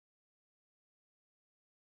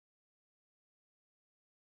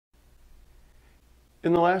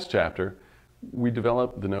In the last chapter, we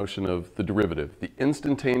developed the notion of the derivative, the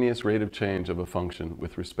instantaneous rate of change of a function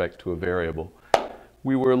with respect to a variable.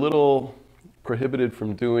 We were a little prohibited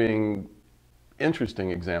from doing interesting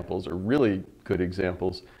examples, or really good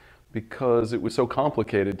examples, because it was so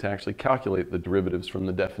complicated to actually calculate the derivatives from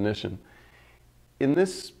the definition. In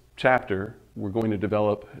this chapter, we're going to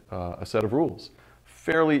develop a set of rules.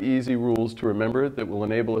 Fairly easy rules to remember that will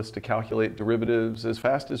enable us to calculate derivatives as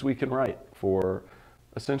fast as we can write for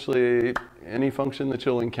essentially any function that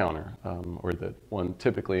you'll encounter, or that one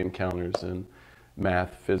typically encounters in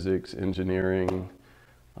math, physics, engineering,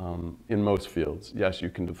 in most fields. Yes, you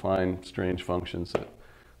can define strange functions that,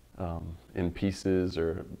 in pieces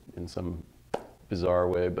or in some bizarre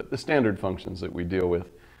way, but the standard functions that we deal with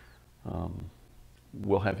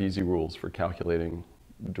will have easy rules for calculating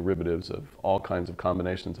derivatives of all kinds of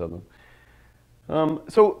combinations of them.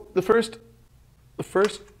 So the first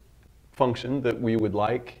function that we would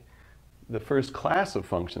like, the first class of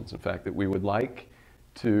functions, in fact, that we would like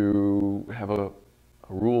to have a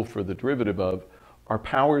rule for the derivative of are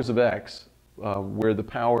powers of x, where the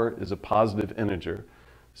power is a positive integer.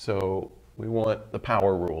 So we want the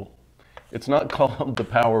power rule. It's not called the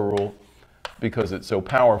power rule because it's so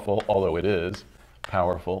powerful, although it is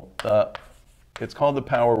powerful. It's called the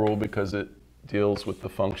power rule because it deals with the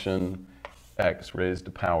function x raised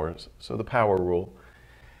to powers. So the power rule.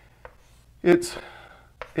 It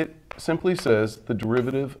simply says the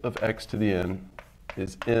derivative of x to the n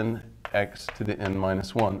is n x to the n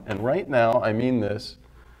minus 1. And right now I mean this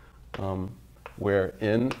where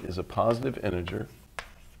n is a positive integer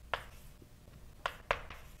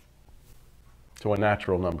to a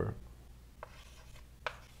natural number.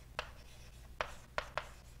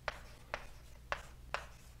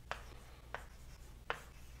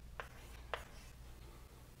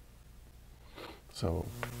 So,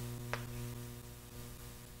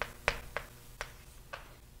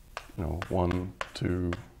 1,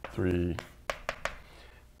 2, 3.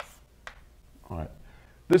 All right.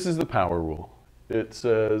 This is the power rule. It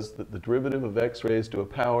says that the derivative of x raised to a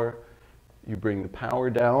power, you bring the power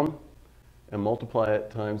down and multiply it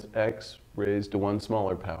times x raised to one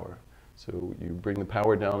smaller power. So you bring the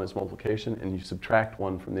power down as multiplication and you subtract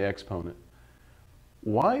 1 from the exponent.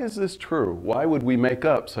 Why is this true? Why would we make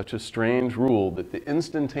up such a strange rule that the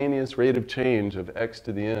instantaneous rate of change of x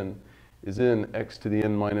to the n is in x to the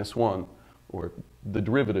n minus 1, or the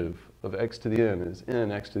derivative of x to the n is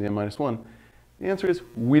in x to the n minus 1? The answer is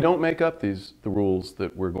we don't make up the rules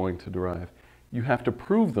that we're going to derive. You have to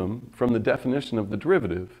prove them from the definition of the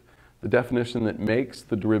derivative, the definition that makes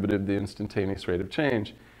the derivative the instantaneous rate of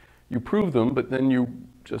change. You prove them, but then you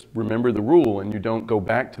just remember the rule and you don't go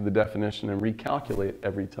back to the definition and recalculate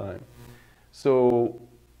every time. So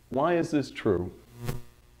why is this true?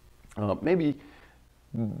 Maybe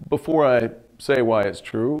before I say why it's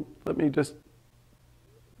true, let me just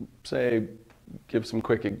give some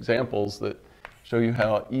quick examples that show you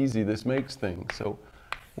how easy this makes things. So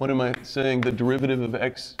what am I saying the derivative of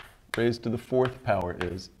x raised to the 4th power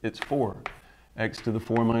is? It's 4. X to the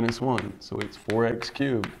 4 minus 1, so it's 4x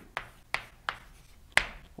cubed.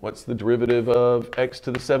 What's the derivative of x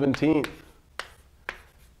to the 17th?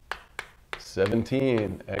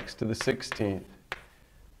 17, x to the 16th.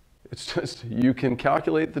 It's just, you can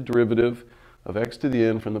calculate the derivative of x to the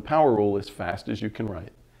n from the power rule as fast as you can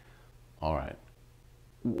write. All right.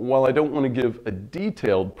 While I don't want to give a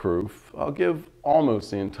detailed proof, I'll give almost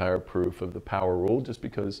the entire proof of the power rule, just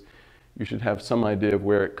because you should have some idea of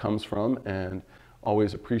where it comes from, and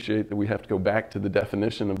always appreciate that we have to go back to the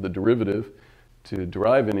definition of the derivative to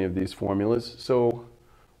derive any of these formulas. So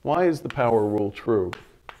why is the power rule true?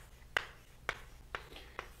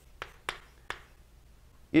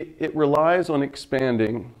 It relies on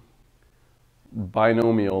expanding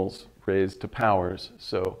binomials raised to powers.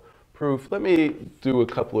 So proof, let me do a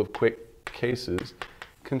couple of quick cases.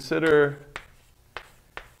 Consider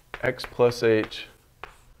x plus h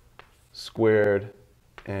squared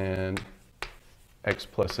and x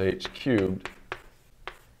plus h cubed.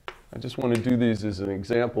 I just want to do these as an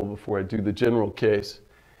example before I do the general case.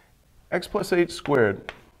 X plus h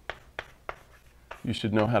squared. You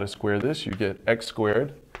should know how to square this. You get x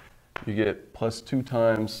squared. You get plus 2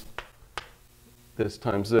 times this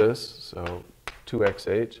times this, so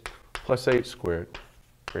 2xh, plus h squared.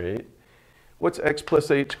 Great. What's x plus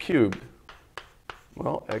h cubed?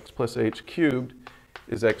 Well, x plus h cubed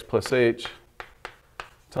is x plus h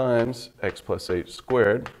times x plus h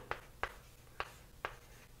squared.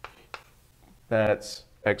 That's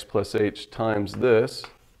x plus h times this,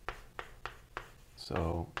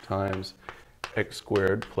 so times x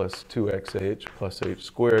squared plus 2xh plus h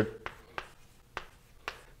squared.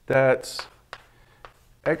 that's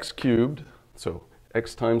x cubed, so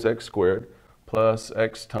x times x squared, plus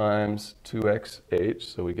x times 2xh,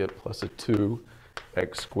 so we get plus a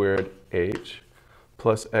 2x squared h,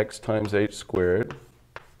 plus x times h squared,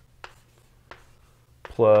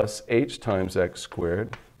 plus h times x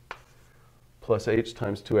squared, plus h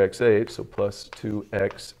times 2xh, so plus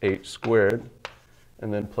 2xh squared,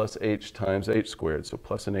 and then plus h times h squared, so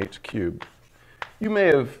plus an h cubed. You may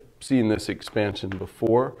have seen this expansion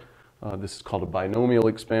before. This is called a binomial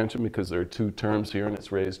expansion because there are two terms here and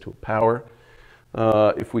it's raised to a power.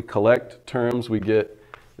 If we collect terms, we get,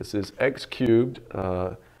 this is x cubed.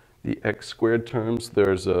 The x squared terms,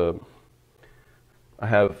 I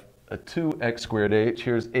have a 2x squared h.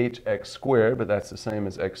 Here's hx squared, but that's the same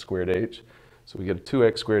as x squared h. So we get a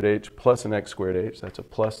 2x squared h plus an x squared h. That's a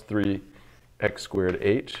plus 3x squared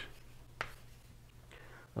h.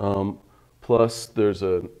 Plus there's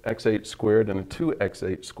an xh squared and a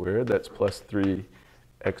 2xh squared. That's plus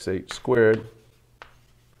 3xh squared.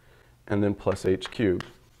 And then plus h cubed.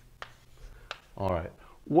 All right.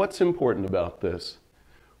 What's important about this?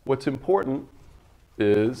 What's important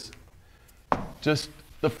is just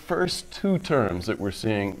the first two terms that we're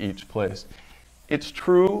seeing each place. It's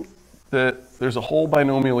true that there's a whole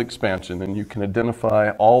binomial expansion and you can identify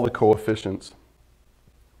all the coefficients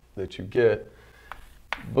that you get,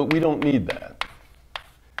 but we don't need that.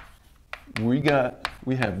 We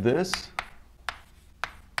have this,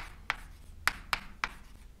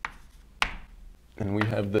 and we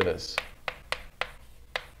have this.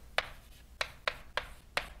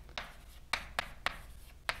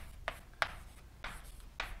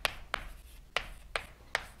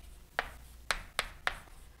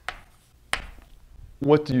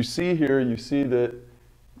 What do you see here? You see that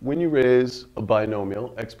when you raise a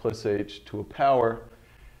binomial, x plus h, to a power,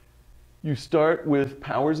 you start with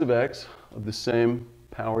powers of x of the same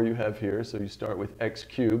power you have here. So you start with x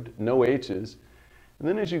cubed, no h's. And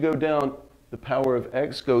then as you go down, the power of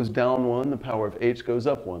x goes down 1, the power of h goes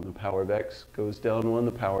up 1. The power of x goes down 1,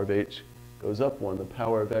 the power of h goes up 1. The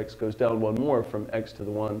power of x goes down 1 more from x to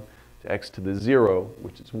the 1 to x to the 0,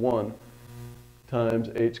 which is 1, times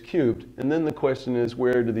h cubed. And then the question is,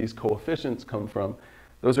 where do these coefficients come from?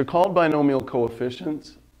 Those are called binomial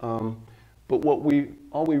coefficients, but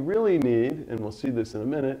all we really need, and we'll see this in a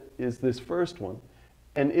minute, is this first one.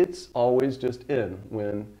 And it's always just n.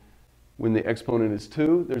 When the exponent is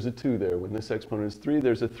 2, there's a 2 there. When this exponent is 3,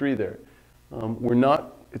 there's a 3 there.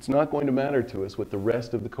 It's not going to matter to us what the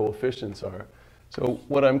rest of the coefficients are. So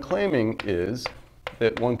what I'm claiming is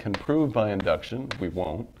that one can prove by induction, we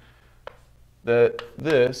won't, that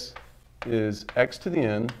this is x to the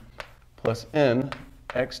n plus n,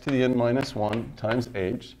 x to the n minus 1 times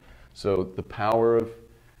h. So the power of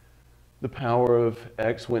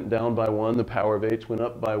x went down by 1, the power of h went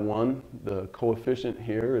up by 1. The coefficient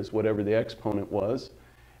here is whatever the exponent was.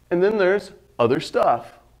 And then there's other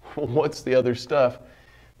stuff. What's the other stuff?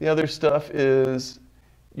 The other stuff is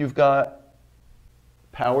you've got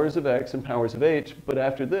powers of x and powers of h, but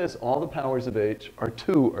after this, all the powers of h are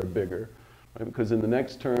 2 or bigger. Right? Because in the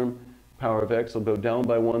next term, power of x will go down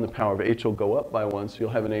by 1, the power of h will go up by 1, so you'll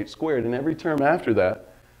have an h squared. And every term after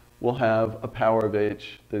that will have a power of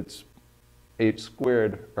h that's h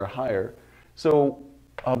squared or higher. So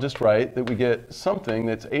I'll just write that we get something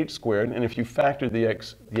that's h squared, and if you factor the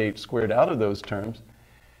h squared out of those terms,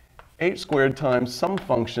 h squared times some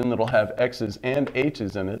function that'll have x's and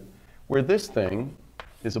h's in it, where this thing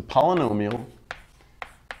is a polynomial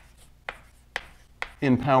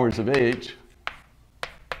in powers of h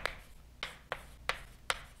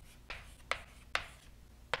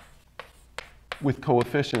with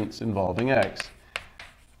coefficients involving x.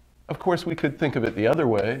 Of course, we could think of it the other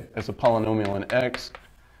way, as a polynomial in x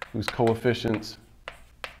whose coefficients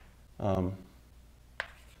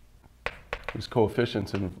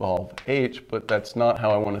involve h, but that's not how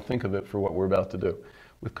I want to think of it for what we're about to do,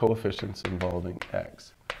 with coefficients involving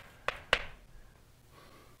x.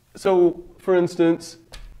 So, for instance,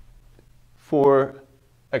 for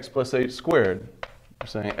x plus h squared, we're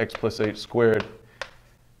saying x plus h squared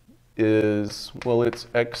is, well, it's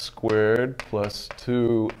x squared plus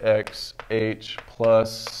 2xh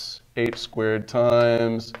plus h squared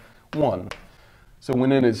times 1. So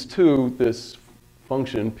when n is 2, this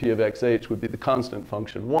function, p of xh, would be the constant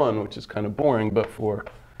function 1, which is kind of boring, but for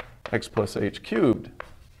x plus h cubed,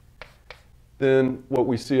 then what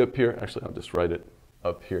we see up here, actually I'll just write it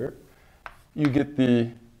up here, you get the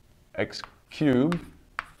x cubed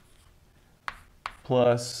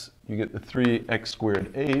plus you get the 3x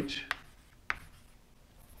squared h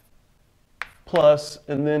plus,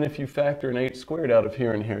 and then if you factor an h squared out of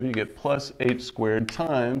here and here, you get plus h squared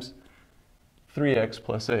times 3x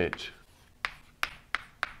plus h.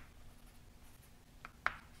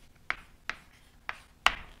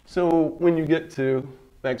 So when you get to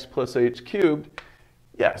x plus h cubed,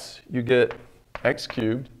 yes, you get x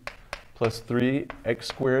cubed plus 3x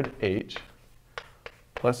squared h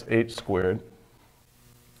plus h squared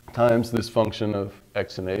times this function of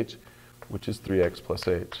x and h, which is 3x plus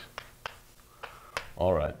h.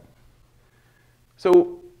 All right.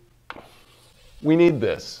 So we need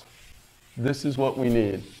this. This is what we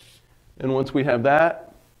need. And once we have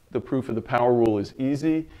that, the proof of the power rule is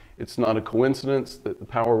easy. It's not a coincidence that the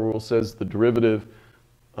power rule says the derivative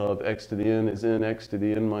of x to the n is n x to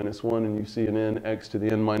the n minus 1, and you see an n x to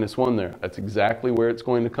the n minus 1 there. That's exactly where it's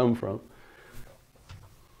going to come from.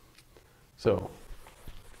 So,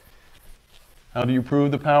 how do you prove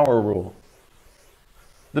the power rule?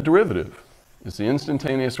 The derivative is the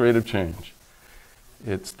instantaneous rate of change.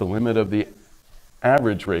 It's the limit of the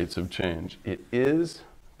average rates of change. It is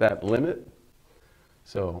that limit.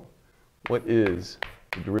 So, what is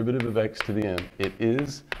the derivative of x to the n? It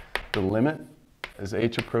is the limit as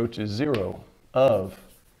h approaches 0 of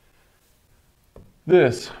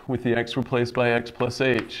this with the x replaced by x plus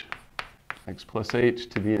h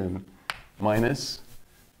to the n minus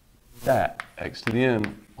that x to the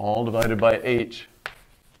n all divided by h.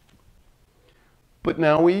 But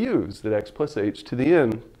now we use that x plus h to the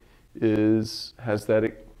n has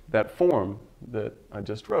that form that I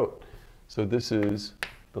just wrote. So this is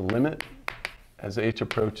the limit as h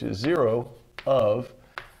approaches 0 of,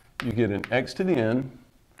 you get an x to the n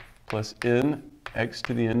plus n x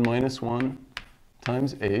to the n minus 1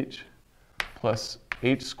 times h plus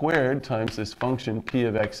h squared times this function p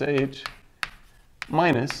of xh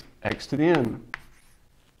minus x to the n.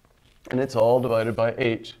 And it's all divided by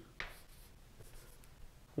h.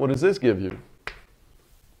 What does this give you?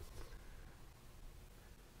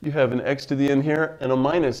 You have an x to the n here and a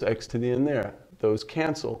minus x to the n there. Those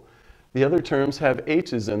cancel. The other terms have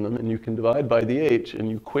h's in them, and you can divide by the h, and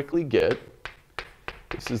you quickly get,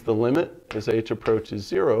 this is the limit as h approaches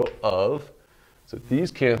 0 of, so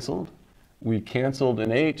these canceled. We canceled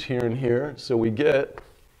an h here and here, so we get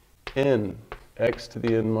n x to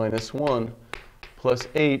the n minus 1 plus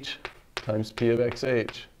h times p of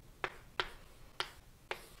xh.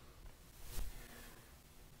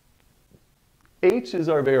 H is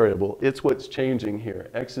our variable. It's what's changing here.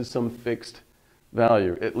 X is some fixed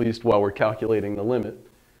value, at least while we're calculating the limit.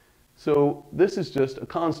 So this is just a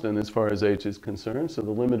constant as far as h is concerned. So the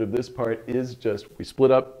limit of this part is just, we split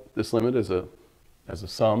up this limit as a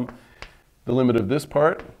sum. The limit of this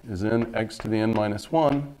part is n x to the n minus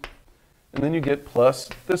 1. And then you get plus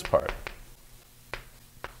this part.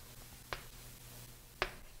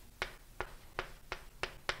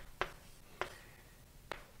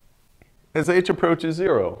 As h approaches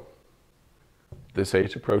 0, this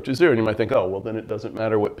h approaches 0. And you might think, oh, well, then it doesn't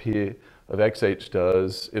matter what p of xh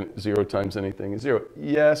does. 0 times anything is 0.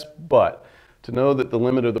 Yes, but to know that the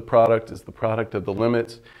limit of the product is the product of the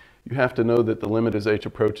limits, you have to know that the limit as h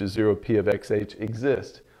approaches 0, p of xh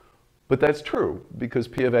exists. But that's true, because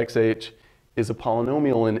p of xh is a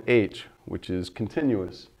polynomial in h, which is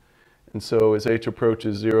continuous. And so as h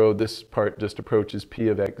approaches 0, this part just approaches p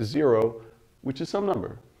of x0, which is some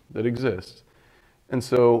number that exists. And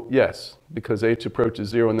so, yes, because h approaches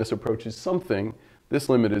 0 and this approaches something, this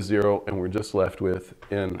limit is 0, and we're just left with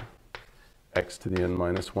n x to the n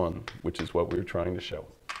minus 1, which is what we were trying to show.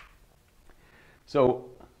 So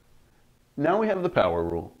now we have the power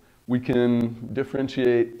rule. We can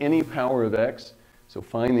differentiate any power of x, so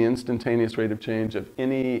find the instantaneous rate of change of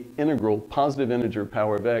any integral positive integer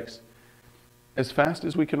power of x as fast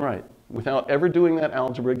as we can write, without ever doing that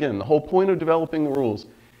algebra again. The whole point of developing the rules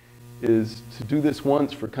is to do this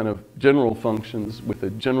once for kind of general functions with a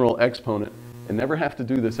general exponent and never have to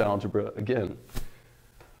do this algebra again.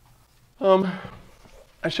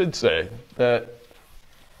 I should say that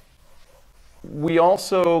we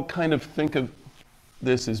also kind of think of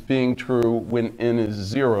this as being true when n is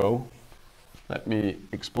 0. Let me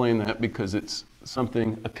explain that, because it's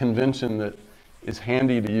something, a convention that is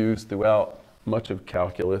handy to use throughout much of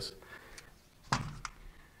calculus.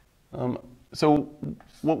 So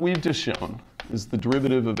what we've just shown is the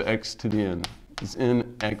derivative of x to the n is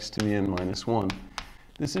n x to the n minus 1.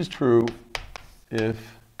 This is true if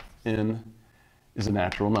n is a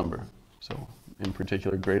natural number, so in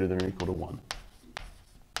particular greater than or equal to 1.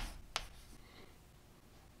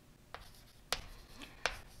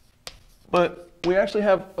 But we actually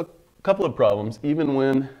have a couple of problems, even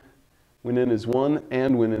when n is 1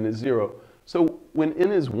 and when n is 0. So when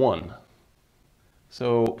n is 1,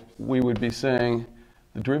 So we would be saying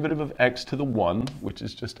the derivative of x to the 1, which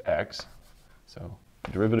is just x. So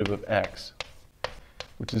the derivative of x,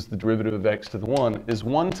 which is the derivative of x to the 1, is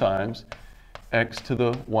 1 times x to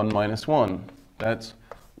the 1 minus 1. That's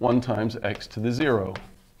 1 times x to the 0.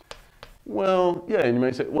 Well, yeah, and you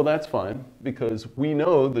may say, well, that's fine, because we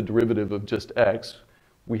know the derivative of just x.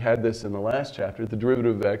 We had this in the last chapter. The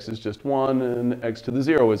derivative of x is just 1, and x to the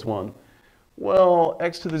 0 is 1. Well,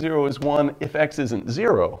 x to the 0 is 1 if x isn't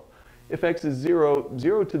 0. If x is 0,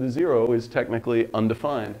 0 to the 0 is technically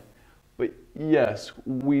undefined. But yes,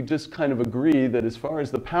 we just kind of agree that as far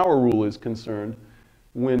as the power rule is concerned,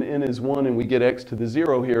 when n is 1 and we get x to the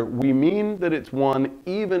 0 here, we mean that it's 1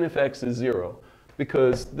 even if x is 0.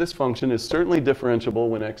 Because this function is certainly differentiable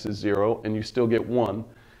when x is 0 and you still get 1.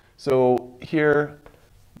 So here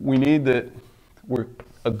we need that we're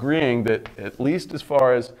agreeing that at least as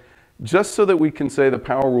far as just so that we can say the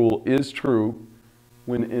power rule is true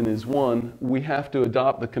when n is 1, we have to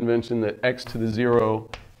adopt the convention that x to the 0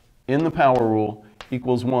 in the power rule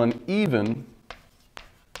equals 1 even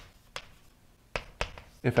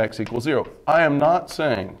if x equals 0. I am not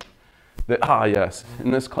saying that, yes, in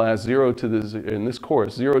this class, in this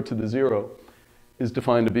course, 0 to the 0 is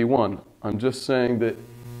defined to be 1. I'm just saying that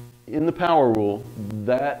in the power rule,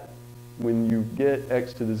 that when you get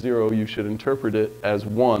x to the 0, you should interpret it as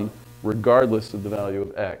 1 regardless of the value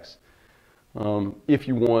of x. If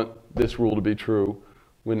you want this rule to be true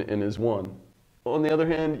when n is 1. On the other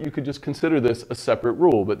hand, you could just consider this a separate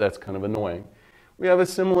rule, but that's kind of annoying. We have a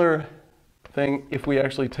similar thing if we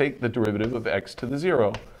actually take the derivative of x to the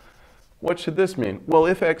 0. What should this mean? Well,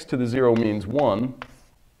 if x to the 0 means 1,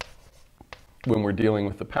 when we're dealing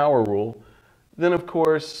with the power rule, then of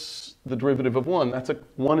course the derivative of 1,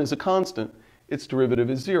 1 is a constant, its derivative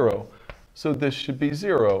is 0. So this should be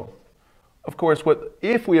 0. Of course,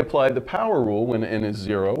 if we apply the power rule when n is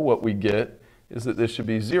 0, what we get is that this should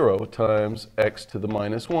be 0 times x to the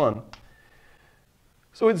minus 1.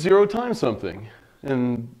 So it's 0 times something,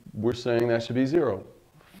 and we're saying that should be 0.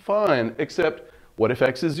 Fine, except what if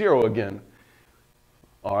x is 0 again?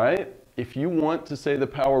 All right, if you want to say the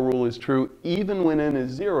power rule is true even when n is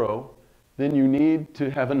 0, then you need to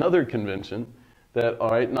have another convention that, all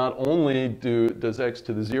right, not only does x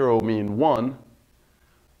to the 0 mean 1,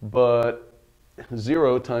 but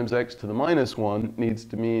 0 times x to the minus 1 needs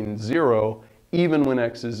to mean 0 even when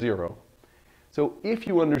x is 0. So if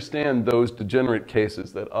you understand those degenerate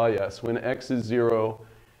cases that, yes, when x is 0,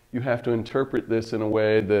 you have to interpret this in a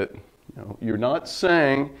way that you're not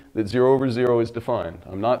saying that 0 over 0 is defined.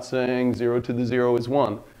 I'm not saying 0 to the 0 is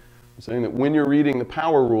 1. I'm saying that when you're reading the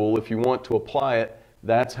power rule, if you want to apply it,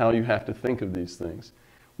 that's how you have to think of these things.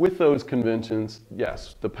 With those conventions,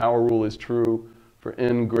 yes, the power rule is true for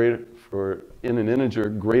n an integer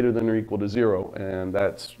greater than or equal to 0, and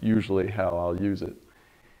that's usually how I'll use it.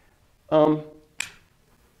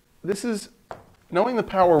 Knowing the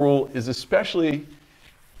power rule is especially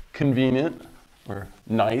convenient or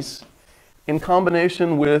nice in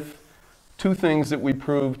combination with two things that we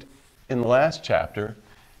proved in the last chapter,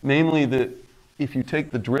 namely that if you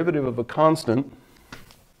take the derivative of a constant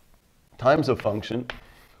times a function,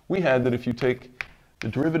 we had that if you take the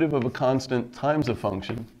derivative of a constant times a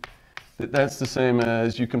function, that's the same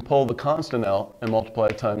as you can pull the constant out and multiply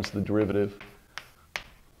it times the derivative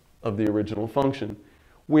of the original function.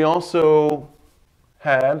 We also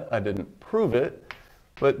had, I didn't prove it,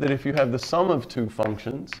 but that if you have the sum of two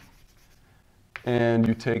functions and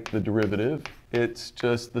you take the derivative, it's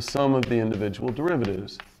just the sum of the individual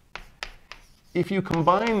derivatives. If you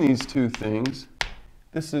combine these two things,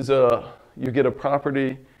 you get a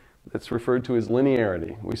property that's referred to as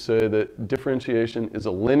linearity. We say that differentiation is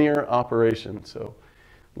a linear operation. So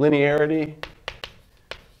linearity,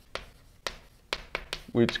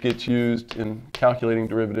 which gets used in calculating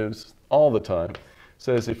derivatives all the time,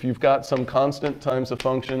 says if you've got some constant times a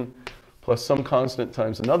function plus some constant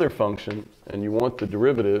times another function and you want the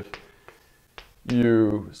derivative,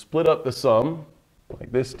 you split up the sum,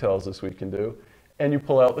 like this tells us we can do, and you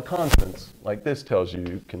pull out the constants, like this tells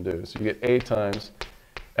you can do. So you get a times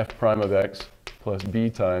f prime of x plus b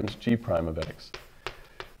times g prime of x.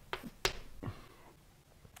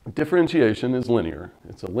 Differentiation is linear.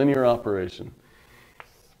 It's a linear operation.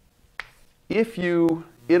 If you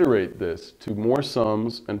iterate this to more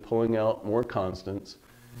sums and pulling out more constants,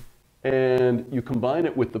 and you combine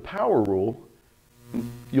it with the power rule,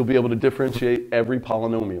 you'll be able to differentiate every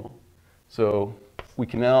polynomial. So we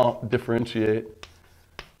can now differentiate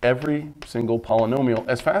every single polynomial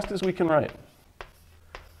as fast as we can write.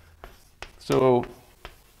 So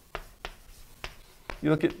you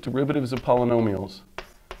look at derivatives of polynomials.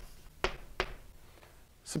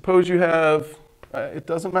 suppose you have, it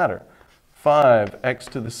doesn't matter, 5x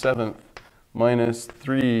to the 7th minus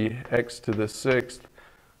 3x to the 6th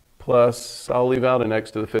plus, I'll leave out an x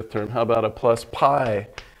to the 5th term, how about a plus pi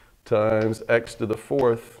times x to the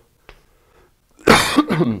 4th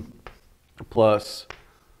plus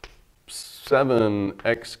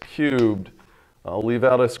 7x cubed, I'll leave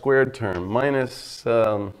out a squared term, minus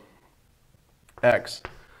x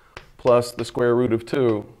plus the square root of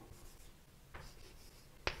 2.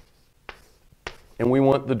 And we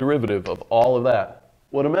want the derivative of all of that.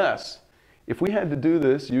 What a mess. If we had to do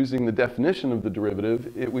this using the definition of the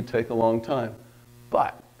derivative, it would take a long time.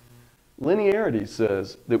 But linearity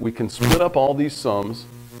says that we can split up all these sums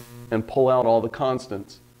and pull out all the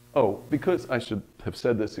constants. Oh, because I should have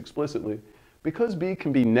said this explicitly, because b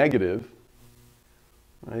can be negative,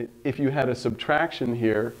 right? If you had a subtraction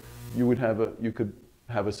here, you could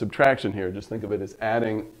have a subtraction here. Just think of it as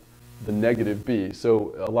adding the negative b.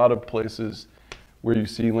 So a lot of places where you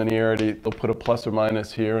see linearity, they'll put a plus or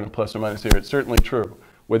minus here and a plus or minus here. It's certainly true.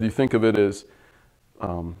 Whether you think of it as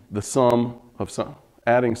the sum of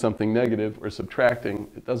adding something negative or subtracting,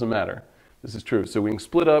 it doesn't matter. This is true. So we can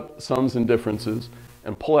split up sums and differences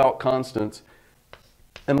and pull out constants.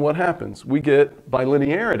 And what happens? We get, by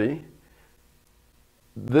linearity,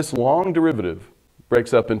 this long derivative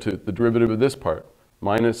breaks up into the derivative of this part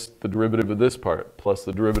minus the derivative of this part plus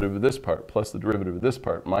the derivative of this part plus the derivative of this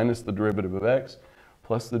part minus the derivative of x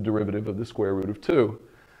plus the derivative of the square root of 2.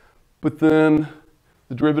 But then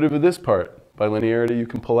the derivative of this part, by linearity, you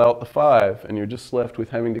can pull out the 5, and you're just left with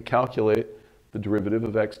having to calculate the derivative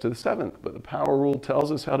of x to the 7th. But the power rule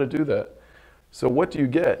tells us how to do that. So what do you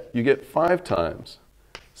get? You get 5 times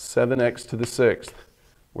 7x to the 6th,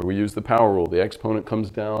 where we use the power rule. The exponent comes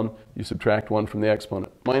down, you subtract 1 from the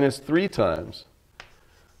exponent, minus 3 times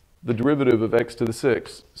the derivative of x to the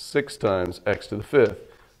 6th, 6 times x to the 5th.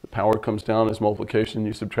 The power comes down as multiplication,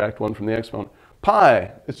 you subtract 1 from the exponent.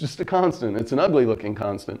 Pi, it's just a constant. It's an ugly looking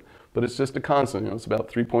constant, but it's just a constant. You know, it's about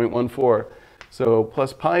 3.14. So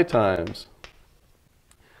plus pi times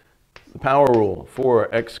the power rule,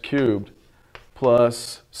 4x cubed,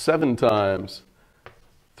 plus 7 times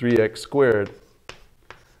 3x squared,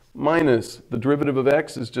 minus the derivative of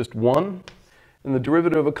x is just 1, and the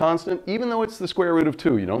derivative of a constant, even though it's the square root of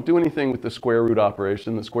 2, you don't do anything with the square root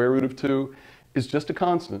operation. The square root of 2 is just a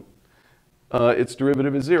constant. Its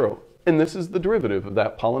derivative is 0. And this is the derivative of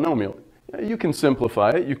that polynomial. You can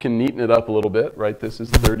simplify it. You can neaten it up a little bit, right? This is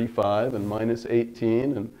 35 and minus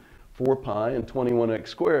 18 and 4 pi and 21x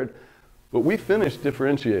squared. But we finished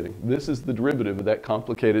differentiating. This is the derivative of that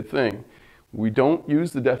complicated thing. We don't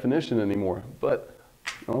use the definition anymore. But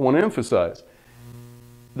I want to emphasize,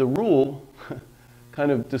 the rule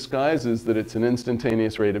kind of disguises that it's an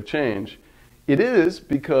instantaneous rate of change. It is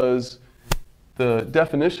because the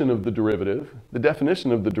definition of the derivative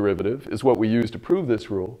is what we use to prove this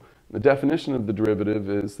rule. The definition of the derivative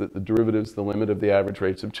is that the derivative is the limit of the average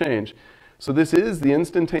rates of change. So this is the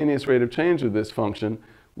instantaneous rate of change of this function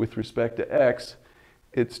with respect to x.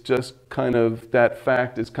 It's just kind of, that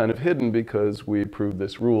fact is kind of hidden because we proved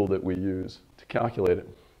this rule that we use to calculate it.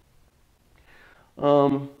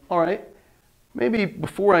 All right, maybe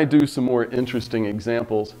before I do some more interesting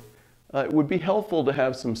examples, it would be helpful to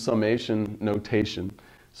have some summation notation.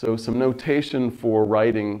 So some notation for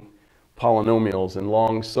writing polynomials and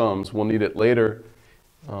long sums. We'll need it later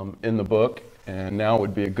in the book, and now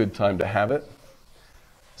would be a good time to have it.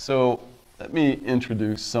 So let me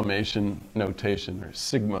introduce summation notation, or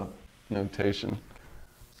sigma notation.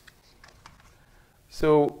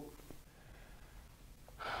 So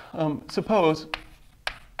suppose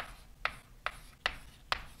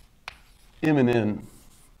m and n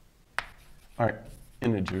are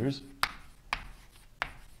integers,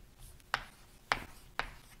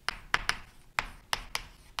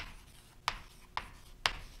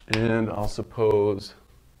 and I'll suppose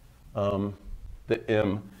that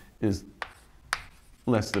m is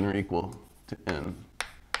less than or equal to n.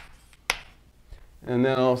 And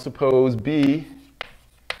then I'll suppose b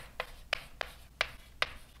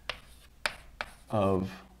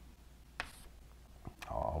of,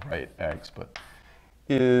 I'll write x, but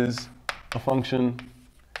is a function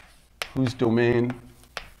whose domain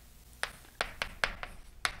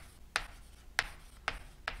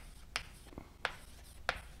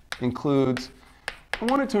includes, I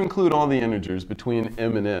want it to include all the integers between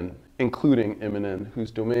m and n, including m and n,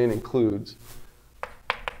 whose domain includes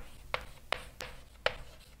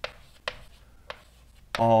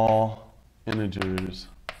all integers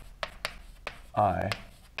I,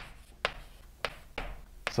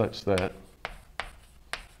 such that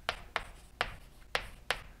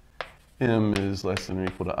m is less than or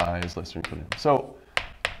equal to I is less than or equal to m. So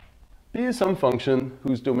B is some function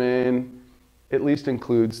whose domain at least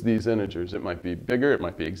includes these integers. It might be bigger, it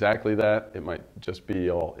might be exactly that, it might just be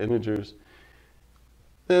all integers.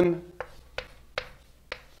 Then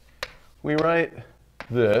we write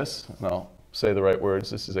this, and I'll say the right words,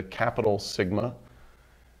 this is a capital sigma.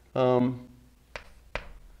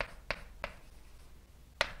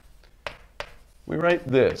 We write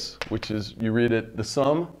this, which is, you read it, the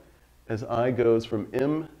sum as I goes from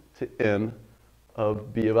m to n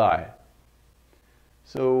of b of I.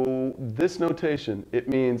 So this notation, it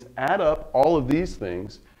means add up all of these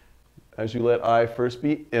things as you let I first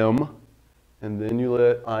be m, and then you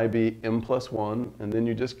let I be m plus 1, and then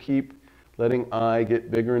you just keep letting I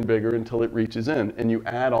get bigger and bigger until it reaches n, and you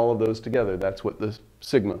add all of those together. That's what the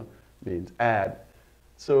sigma means, add.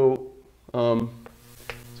 So,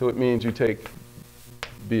 so it means you take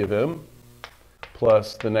b of m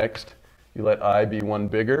plus the next, you let I be 1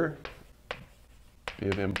 bigger, b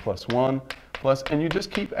of m plus 1, plus, and you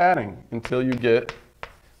just keep adding until you get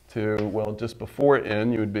to, well, just before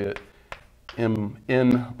n, you would be at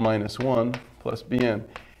mn minus 1 plus bn.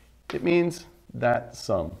 It means that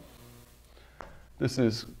sum. This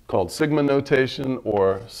is called sigma notation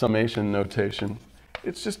or summation notation.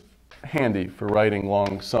 It's just handy for writing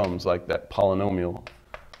long sums like that polynomial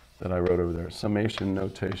that I wrote over there, summation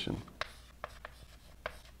notation.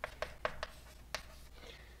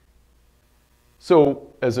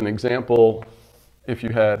 So as an example, if you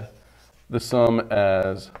had the sum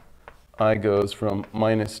as I goes from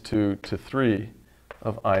minus 2 to 3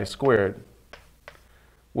 of I squared,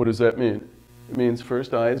 what does that mean? It means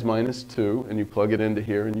first I is minus 2, and you plug it into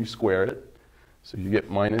here and you square it. So you get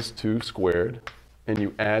minus 2 squared, and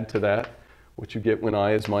you add to that what you get when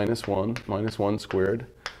I is minus 1 squared,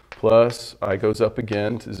 plus I goes up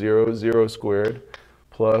again to 0, 0 squared,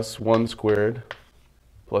 plus 1 squared,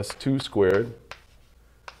 plus 2 squared,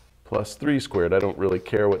 plus 3 squared. I don't really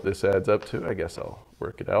care what this adds up to. I guess I'll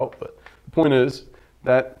work it out. But the point is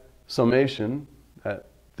that summation, that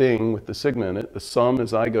thing with the sigma in it, the sum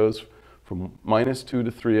as I goes from minus 2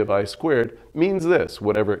 to 3 of I squared, means this,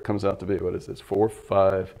 whatever it comes out to be. What is this? 4,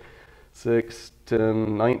 5, 6,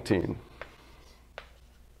 10, 19.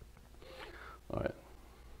 All right.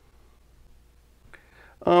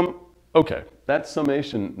 Okay, that's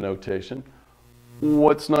summation notation.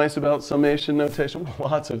 What's nice about summation notation?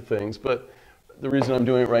 Well, lots of things, but the reason I'm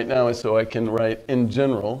doing it right now is so I can write in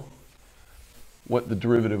general what the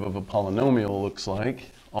derivative of a polynomial looks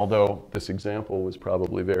like, although this example was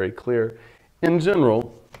probably very clear. In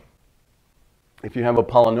general, if you have a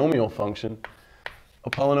polynomial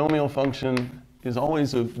function is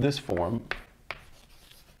always of this form.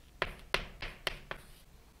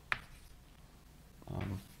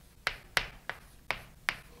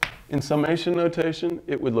 In summation notation,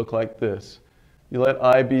 it would look like this. You let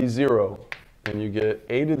I be 0, and you get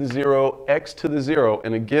a to the 0, x to the 0.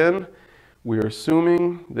 And again, we are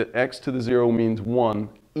assuming that x to the 0 means 1,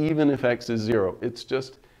 even if x is 0. It's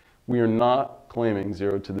just, we are not claiming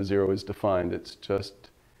 0 to the 0 is defined. It's just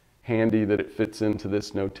handy that it fits into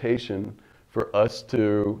this notation for us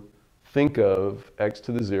to think of x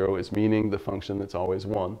to the 0 as meaning the function that's always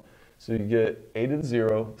 1. So you get a to the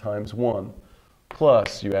 0 times 1.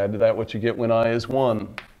 Plus, you add to that what you get when I is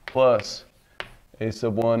 1, plus a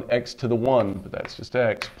sub 1 x to the 1, but that's just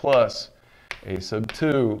x, plus a sub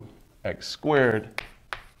 2 x squared.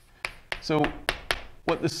 So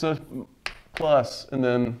what this plus, and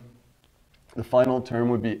then the final term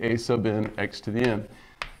would be a sub n x to the n,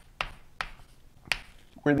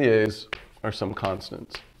 where the a's are some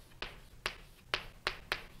constants.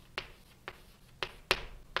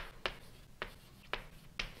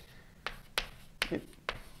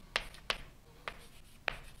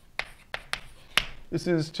 This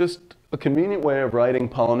is just a convenient way of writing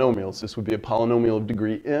polynomials. This would be a polynomial of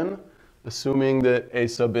degree n, assuming that a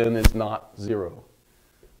sub n is not 0.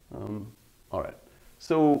 All right.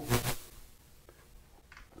 So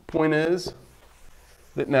the point is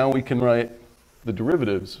that now we can write the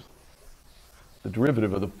derivatives, the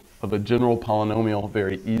derivative of a general polynomial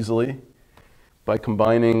very easily by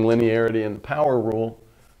combining linearity and the power rule.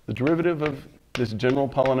 The derivative of this general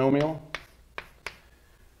polynomial,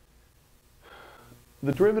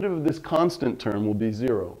 the derivative of this constant term will be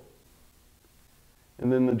 0.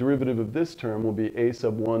 And then the derivative of this term will be a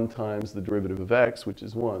sub 1 times the derivative of x, which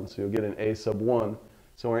is 1. So you'll get an a sub 1.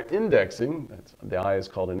 So our indexing, the I is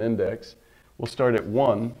called an index, will start at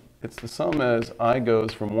 1. It's the sum as I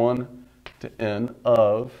goes from 1 to n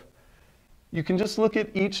of, you can just look at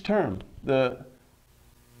each term. The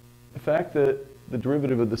fact that the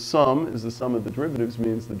derivative of the sum is the sum of the derivatives,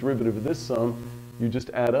 means the derivative of this sum, you just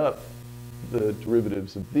add up the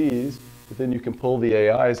derivatives of these, but then you can pull the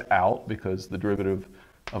AIs out because the derivative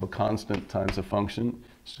of a constant times a function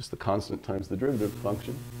is just the constant times the derivative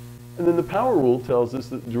function. And then the power rule tells us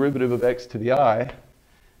that the derivative of x to the I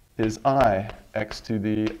is I, x to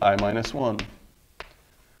the I minus 1.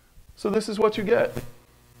 So this is what you get.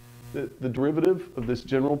 The derivative of this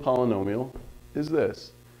general polynomial is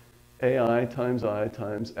this. AI times I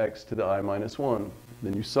times x to the I minus 1.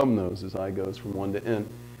 Then you sum those as I goes from 1 to n.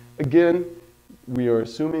 Again, we are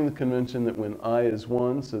assuming the convention that when I is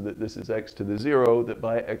 1, so that this is x to the 0, that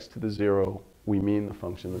by x to the 0, we mean the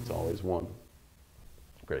function that's always 1.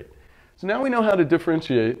 Great. So now we know how to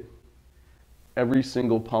differentiate every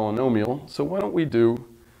single polynomial. So why don't we do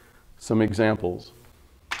some examples?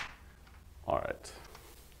 All right.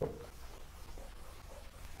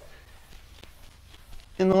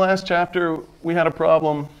 In the last chapter, we had a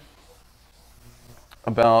problem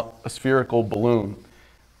about a spherical balloon.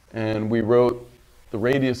 And we wrote the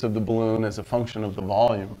radius of the balloon as a function of the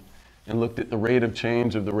volume and looked at the rate of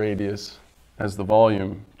change of the radius as the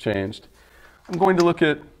volume changed. I'm going to look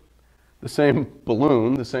at the same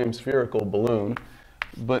balloon, the same spherical balloon,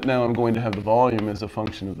 but now I'm going to have the volume as a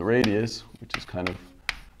function of the radius, which is kind of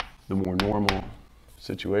the more normal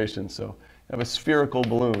situation. So I have a spherical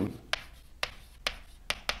balloon.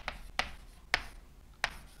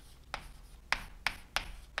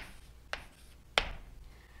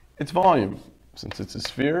 Its volume, since it's a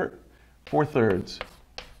sphere, 4/3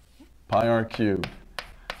 pi r cubed,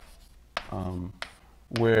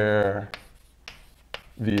 where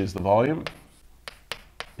V is the volume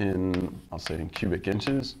in, I'll say in cubic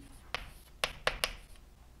inches.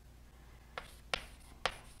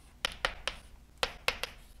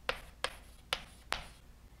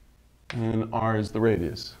 And R is the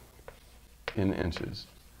radius in inches.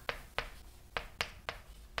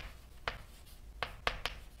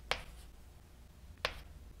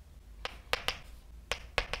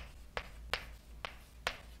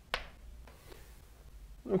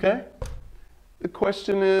 Okay, the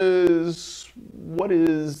question is, what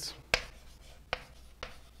is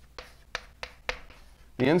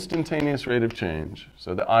the instantaneous rate of change?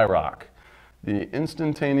 So the IROC, the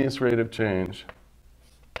instantaneous rate of change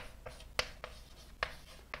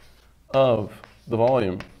of the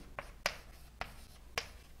volume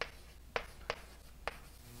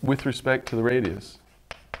with respect to the radius.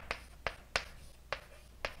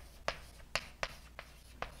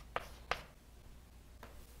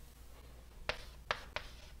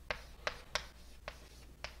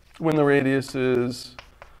 When the radius is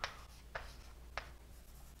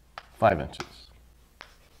 5 inches.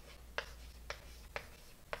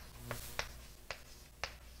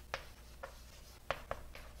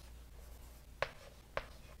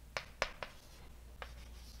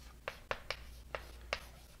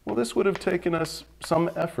 Well, this would have taken us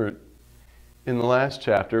some effort in the last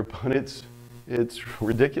chapter, but it's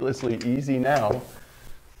ridiculously easy now.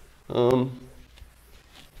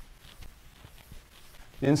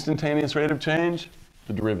 The instantaneous rate of change,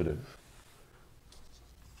 the derivative.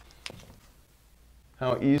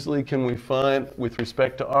 How easily can we find, with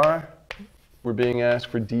respect to R, we're being asked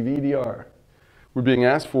for dV/dr. We're being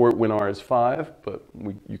asked for it when R is 5, but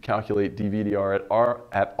you calculate dV/dr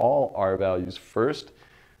at all R values first,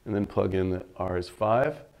 and then plug in that R is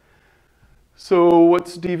 5. So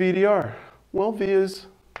what's dV/dr? Well, V is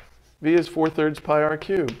 4/3 pi r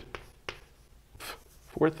cubed.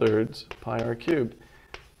 4/3 pi r cubed.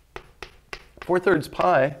 4/3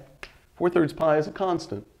 pi is a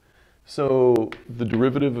constant. So the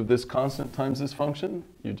derivative of this constant times this function,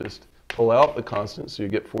 you just pull out the constant, so you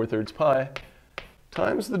get 4/3 pi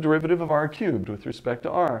times the derivative of r cubed with respect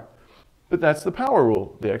to r. But that's the power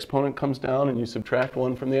rule. The exponent comes down and you subtract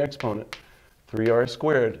 1 from the exponent. 3r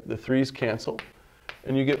squared. The 3's cancel,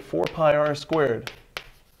 and you get 4 pi r squared.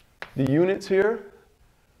 The units here,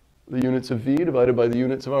 the units of V divided by the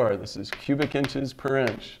units of r. This is cubic inches per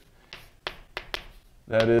inch.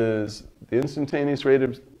 That is, the instantaneous rate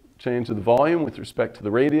of change of the volume with respect to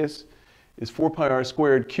the radius is 4 pi r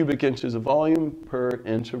squared cubic inches of volume per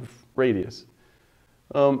inch of radius.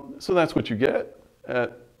 So that's what you get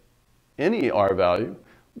at any r value.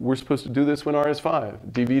 We're supposed to do this when r is 5.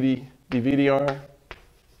 dV/dr.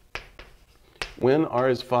 When r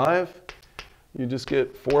is 5, you just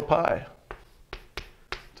get 4 pi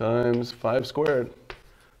times 5 squared.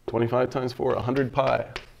 25 times 4, 100 pi.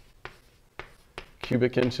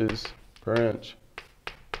 Cubic inches per inch.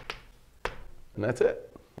 And that's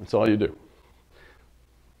it. That's all you do.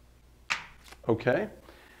 Okay.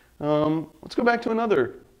 Let's go back to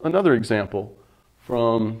another example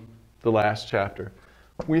from the last chapter.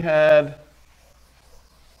 We had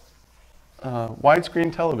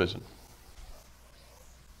widescreen television.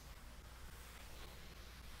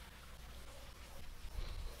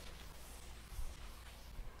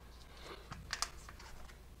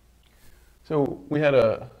 So we had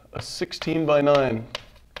a 16 by 9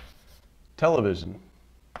 television.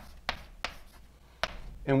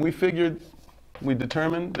 And we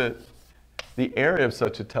determined that the area of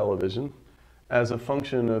such a television as a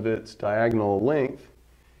function of its diagonal length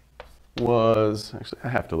was, actually I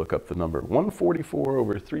have to look up the number, 144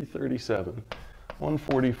 over 337.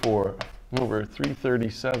 144 over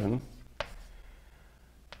 337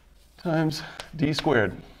 times d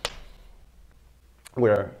squared,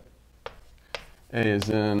 where A is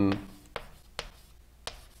in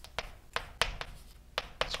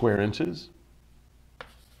square inches,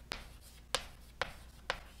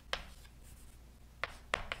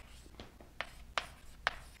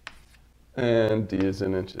 and D is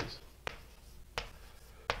in inches.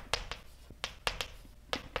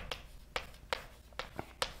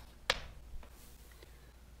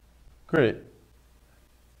 Great.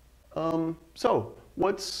 So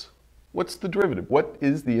what's the derivative? What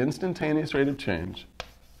is the instantaneous rate of change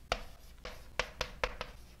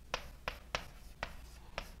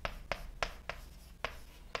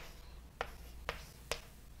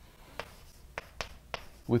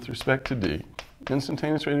with respect to D?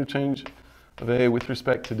 Instantaneous rate of change of A with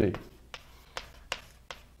respect to D.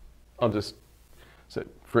 I'll just say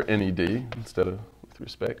for any D instead of with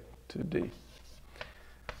respect to D.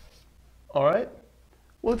 All right?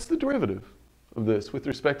 Well, it's the derivative of this with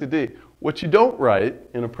respect to D. What you don't write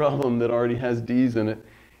in a problem that already has D's in it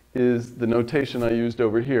is the notation I used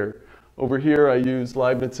over here. Over here I use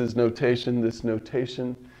Leibniz's notation, this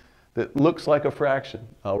notation that looks like a fraction.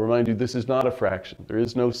 I'll remind you, this is not a fraction. There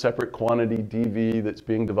is no separate quantity dV that's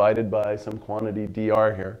being divided by some quantity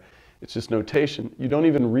dr here. It's just notation. You don't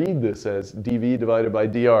even read this as dV divided by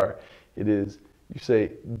dr. It is, you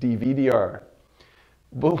say dV dr.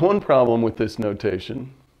 But one problem with this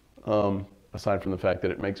notation, aside from the fact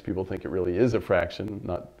that it makes people think it really is a fraction,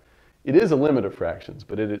 it is a limit of fractions,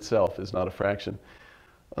 but it itself is not a fraction.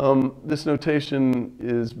 This notation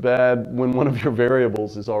is bad when one of your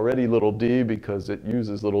variables is already little d because it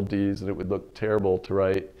uses little d's and it would look terrible to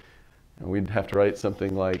write. And we'd have to write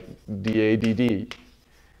something like dA dd,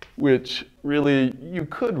 which really you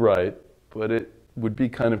could write, but it would be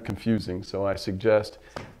kind of confusing. So I suggest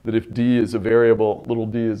that if d is a variable, little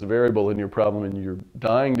d is a variable in your problem and you're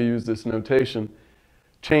dying to use this notation,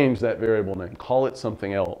 change that variable name. Call it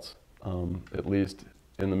something else, at least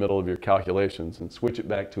in the middle of your calculations, and switch it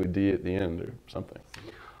back to a d at the end or something.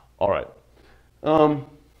 All right.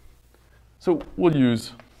 So we'll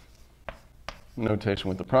use notation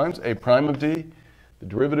with the primes. A prime of d, the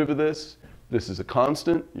derivative of this is a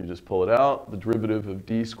constant. You just pull it out. The derivative of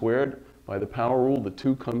d squared. By the power rule, the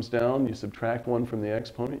 2 comes down. You subtract 1 from the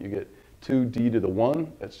exponent. You get 2d to the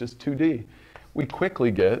 1. That's just 2d. We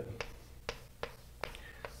quickly get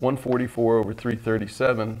 144 over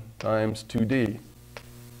 337 times 2d.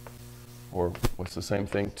 Or what's the same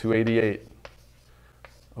thing? 288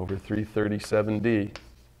 over 337d.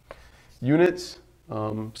 Units,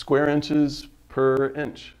 square inches per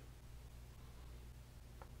inch.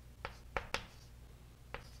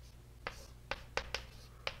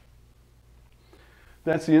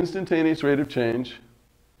 That's the instantaneous rate of change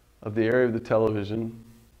of the area of the television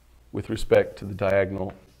with respect to the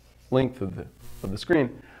diagonal length of the screen.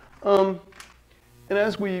 And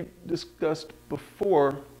as we discussed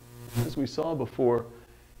before, as we saw before,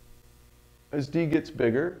 as D gets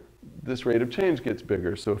bigger, this rate of change gets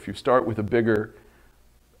bigger. So if you start with a bigger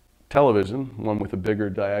television, one with a bigger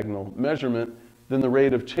diagonal measurement, then the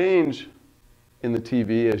rate of change in the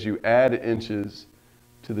TV as you add inches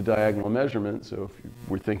to the diagonal measurement, so if you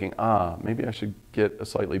were thinking, maybe I should get a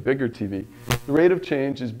slightly bigger TV, the rate of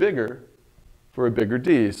change is bigger for a bigger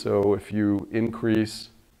D. So if you increase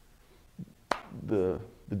the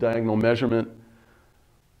diagonal measurement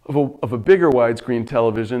of a bigger widescreen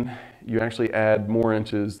television, you actually add more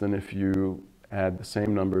inches than if you add the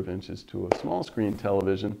same number of inches to a small screen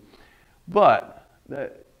television. But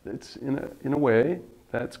it's in a way,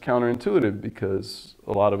 that's counterintuitive because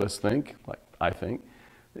a lot of us think, like I think,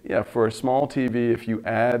 yeah, for a small TV, if you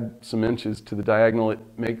add some inches to the diagonal, it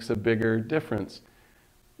makes a bigger difference.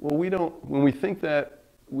 Well, when we think that,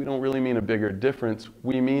 we don't really mean a bigger difference.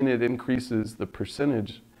 We mean it increases the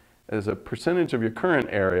percentage. As a percentage of your current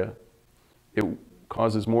area, it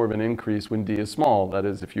causes more of an increase when D is small. That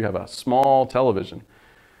is, if you have a small television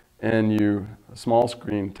and a small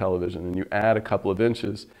screen television, and you add a couple of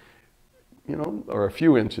inches, or a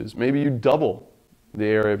few inches. Maybe you double the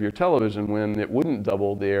area of your television when it wouldn't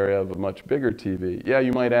double the area of a much bigger TV. Yeah,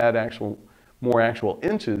 you might add more actual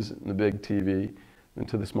inches in the big TV than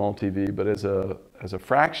to the small TV, but as a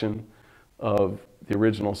fraction of the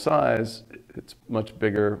original size, it's much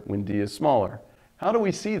bigger when D is smaller. How do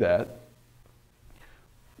we see that?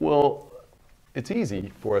 Well, it's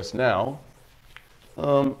easy for us now.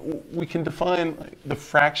 We can define the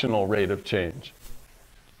fractional rate of change.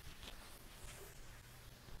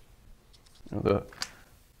 The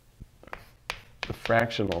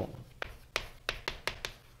fractional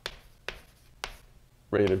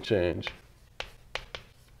rate of change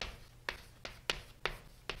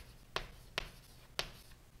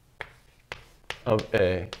of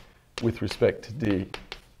A with respect to D.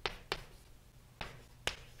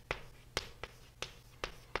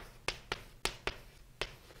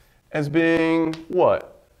 As being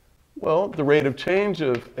what? Well, the rate of change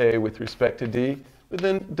of A with respect to D, but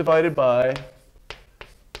then divide by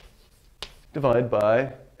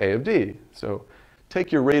A of D. So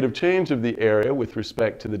take your rate of change of the area with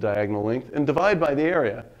respect to the diagonal length and divide by the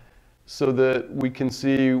area so that we can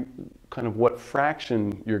see kind of what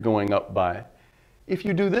fraction you're going up by. If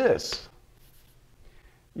you do this,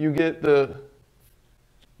 you get well,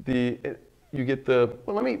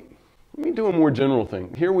 let me do a more general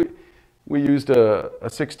thing. Here we used a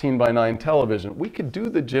 16:9 television. We could do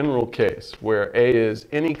the general case where A is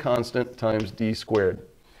any constant times D squared.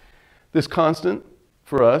 This constant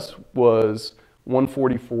for us was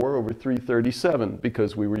 144 over 337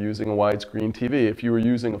 because we were using a widescreen TV. If you were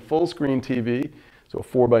using a full screen TV, so a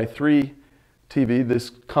 4:3 TV, this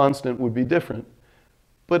constant would be different.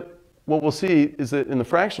 But what we'll see is that in the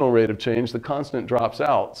fractional rate of change, the constant drops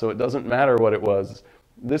out, so it doesn't matter what it was.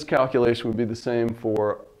 This calculation would be the same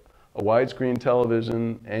for a widescreen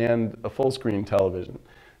television and a full screen television.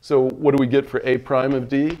 So what do we get for A prime of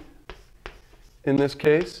D in this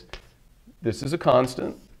case? This is a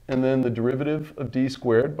constant, and then the derivative of D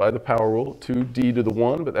squared by the power rule, 2D to the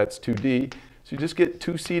 1, but that's 2D. So you just get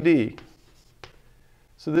 2CD.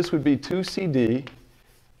 So this would be 2CD,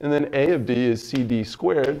 and then A of D is CD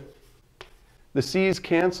squared. The C's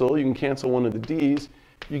cancel. You can cancel one of the D's.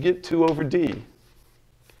 You get 2 over D.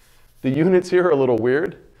 The units here are a little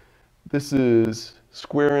weird. This is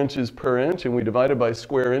square inches per inch, and we divide it by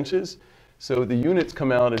square inches. So the units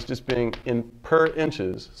come out as just being in per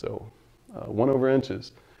inches, so 1 over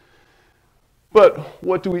inches. But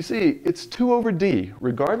what do we see? It's 2 over D.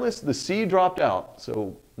 Regardless, the C dropped out.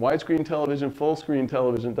 So widescreen television, full screen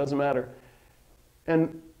television, doesn't matter.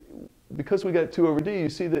 And because we got 2 over D, you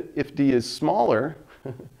see that if D is smaller,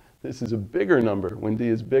 this is a bigger number. When D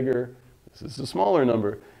is bigger, this is a smaller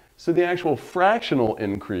number. So the actual fractional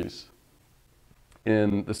increase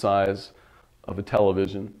in the size of a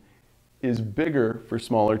television is bigger for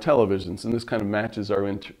smaller televisions. And this kind of matches our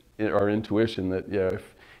intuition that, yeah,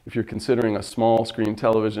 if you're considering a small screen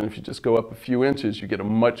television, if you just go up a few inches, you get a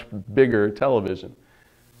much bigger television.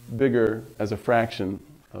 Bigger as a fraction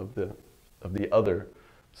of the other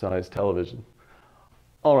size television.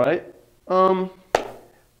 All right.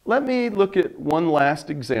 Let me look at one last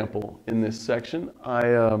example in this section.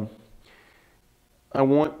 I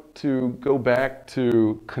want to go back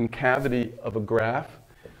to concavity of a graph,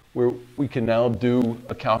 where we can now do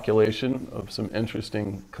a calculation of some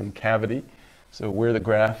interesting concavity. So where the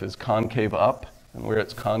graph is concave up and where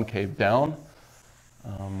it's concave down.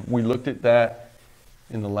 We looked at that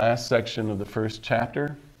in the last section of the first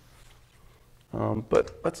chapter.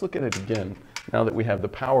 But let's look at it again now that we have the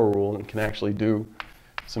power rule and can actually do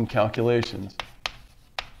some calculations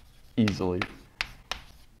easily.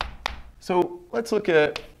 So let's look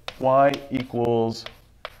at y equals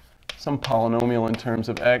some polynomial in terms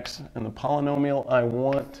of x, and the polynomial I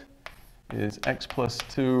want is x plus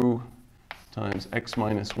 2 times x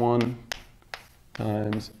minus 1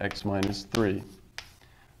 times x minus 3.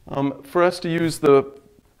 For us to use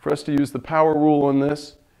the power rule on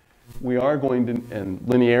this, we are going to, and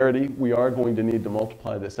linearity, we are going to need to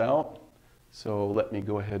multiply this out. So let me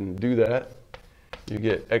go ahead and do that. You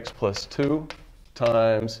get x plus 2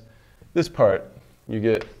 times this part. You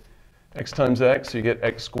get x times x, you get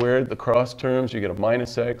x squared. The cross terms, you get a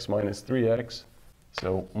minus x minus 3x,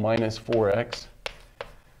 so minus 4x.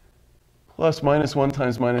 Plus minus 1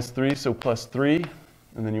 times minus 3, so plus 3.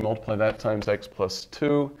 And then you multiply that times x plus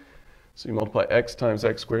 2. So you multiply x times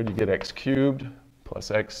x squared, you get x cubed,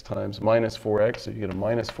 plus x times minus 4x, so you get a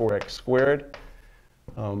minus 4x squared.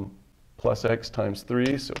 Plus x times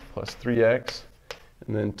 3, so plus 3x.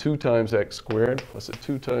 And then 2 times x squared, plus a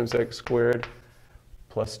 2 times x squared,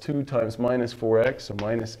 plus 2 times minus 4x, so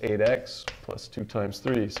minus 8x, plus 2 times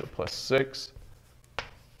 3, so plus 6.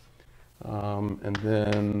 And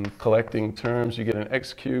then collecting terms, you get an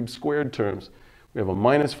x cubed squared terms. We have a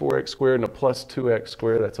minus 4x squared and a plus 2x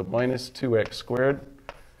squared. That's a minus 2x squared.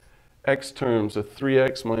 X terms, a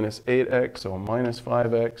 3x minus 8x, so a minus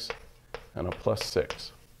 5x, and a plus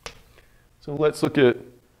 6. So let's look at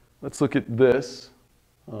this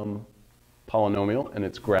polynomial and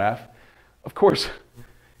its graph. Of course,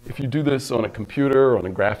 if you do this on a computer or on a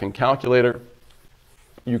graphing calculator,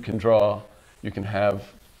 you can have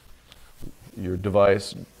your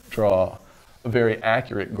device draw a very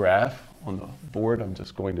accurate graph on the board. I'm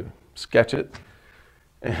just going to sketch it.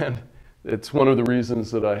 And it's one of the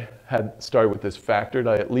reasons that I had started with this factored.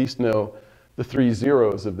 I at least know the 3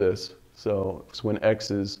 zeros of this. So it's when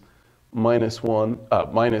x is minus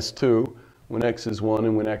 2, when x is 1,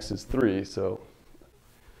 and when x is 3. So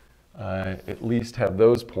I at least have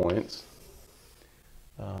those points.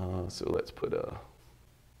 So let's put a...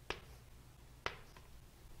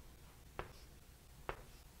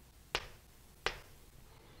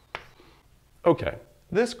 Okay,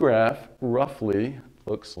 this graph roughly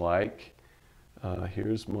looks like,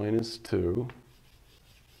 here's minus 2.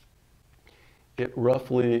 It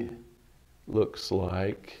roughly looks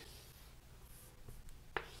like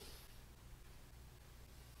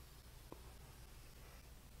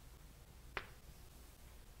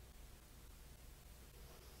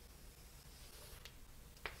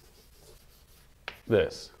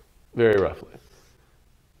this, very roughly.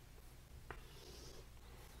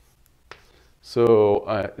 So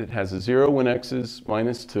it has a 0 when x is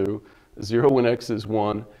minus 2, a 0 when x is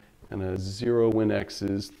 1, and a 0 when x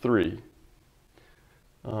is 3.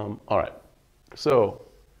 All right, so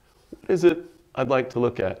what is it I'd like to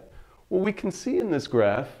look at? Well, we can see in this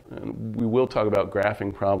graph, and we will talk about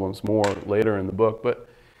graphing problems more later in the book, but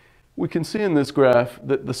we can see in this graph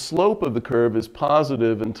that the slope of the curve is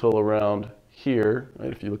positive until around here,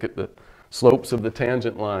 right? If you look at the slopes of the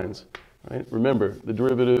tangent lines. Right? Remember, the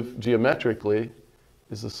derivative geometrically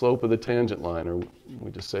is the slope of the tangent line, or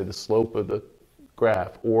we just say the slope of the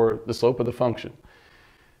graph, or the slope of the function.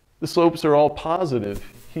 The slopes are all positive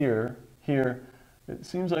here, here. It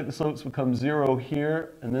seems like the slopes become 0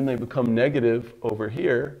 here, and then they become negative over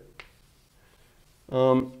here.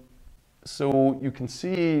 So you can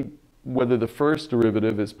see whether the first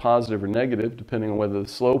derivative is positive or negative, depending on whether the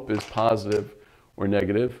slope is positive or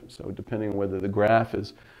negative. So depending on whether the graph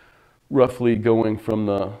is roughly going from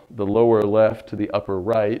the lower left to the upper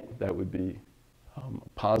right, that would be a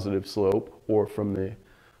positive slope, or from the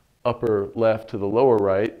upper left to the lower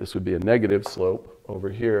right, this would be a negative slope over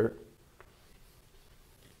here.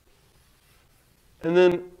 And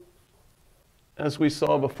then, as we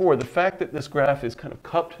saw before, the fact that this graph is kind of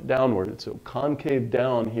cupped downward, so concave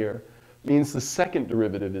down here, means the second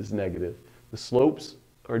derivative is negative. The slopes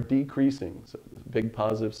are decreasing, so big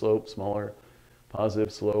positive slope, smaller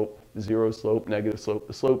positive slope, 0 slope, negative slope.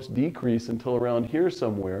 The slopes decrease until around here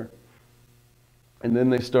somewhere, and then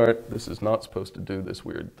they start, this is not supposed to do this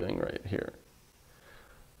weird thing right here.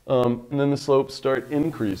 And then the slopes start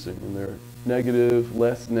increasing, and they're negative,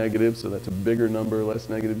 less negative, so that's a bigger number, less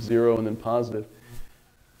negative, 0, and then positive.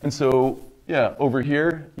 And so, yeah, over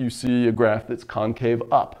here you see a graph that's concave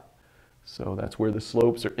up. So that's where the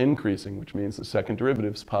slopes are increasing, which means the second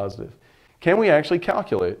derivative is positive. Can we actually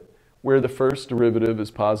calculate where the first derivative is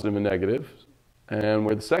positive and negative, and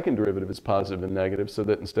where the second derivative is positive and negative, so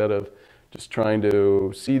that instead of just trying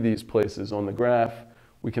to see these places on the graph,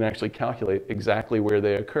 we can actually calculate exactly where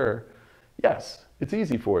they occur? Yes, it's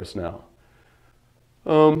easy for us now.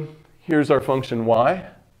 Here's our function y.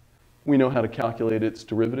 We know how to calculate its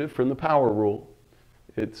derivative from the power rule.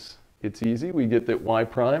 It's easy. We get that y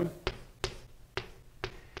prime,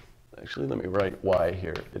 actually let me write y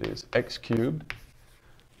here. It is x cubed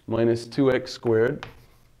minus 2x squared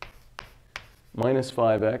minus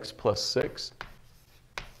 5x plus 6.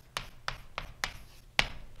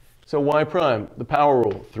 So y prime, the power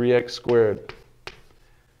rule, 3x squared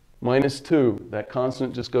minus 2. That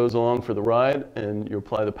constant just goes along for the ride, and you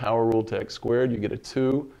apply the power rule to x squared. You get a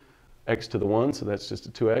 2, x to the 1, so that's just a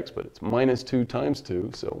 2x, but it's minus 2 times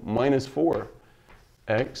 2, so minus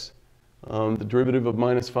 4x. The derivative of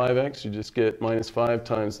minus 5x, you just get minus 5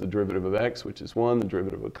 times the derivative of x, which is 1, the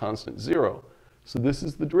derivative of a constant 0. So this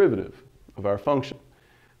is the derivative of our function.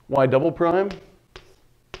 Y double prime,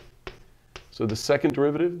 so the second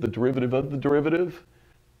derivative, the derivative of the derivative,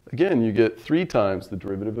 again, you get 3 times the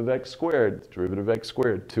derivative of x squared, the derivative of x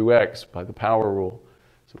squared, 2x by the power rule.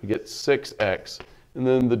 So we get 6x. And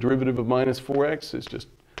then the derivative of minus 4x is just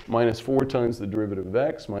minus 4 times the derivative of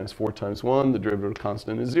x, minus 4 times 1, the derivative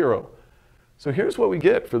constant is 0. So here's what we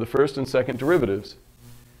get for the first and second derivatives.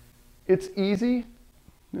 It's easy.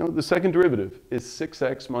 The second derivative is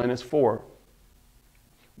 6x minus 4.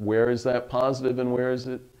 Where is that positive and where is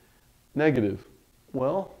it negative?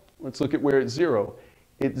 Well, let's look at where it's 0.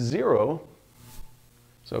 It's 0,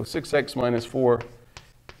 so 6x minus 4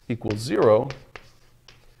 equals 0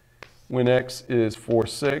 when x is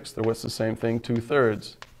 4/6, or what's the same thing,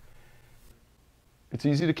 2/3. It's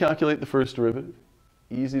easy to calculate the first derivative,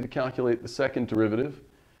 easy to calculate the second derivative.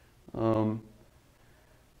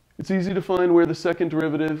 It's easy to find where the second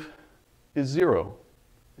derivative is 0.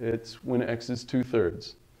 It's when x is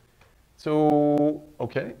 2/3. So,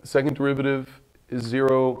 okay, the second derivative is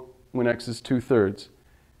 0 when x is 2/3.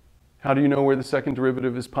 How do you know where the second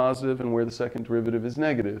derivative is positive and where the second derivative is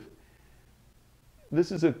negative?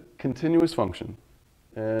 This is a continuous function,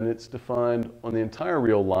 and it's defined on the entire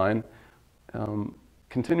real line.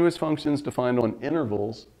 Continuous functions defined on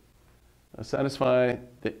intervals satisfy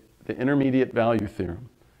the intermediate value theorem,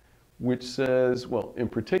 which says, well, in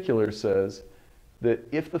particular says that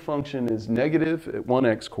if the function is negative at one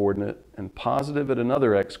x-coordinate and positive at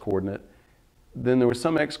another x-coordinate, then there was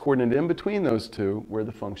some x-coordinate in between those two where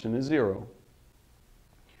the function is 0.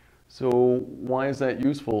 So why is that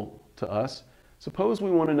useful to us? Suppose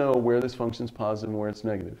we want to know where this function is positive and where it's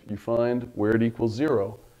negative. You find where it equals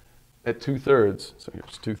 0 at 2/3. So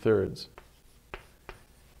here's 2/3.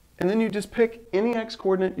 And then you just pick any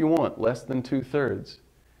x-coordinate you want, less than 2/3.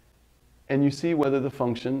 And you see whether the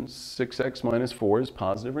function 6x minus 4 is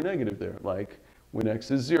positive or negative there. Like when x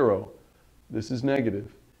is 0, this is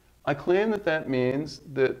negative. I claim that that means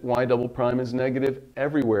that y double prime is negative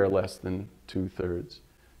everywhere less than 2/3.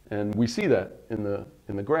 And we see that in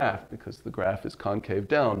the graph because the graph is concave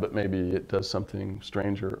down, but maybe it does something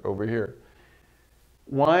stranger over here.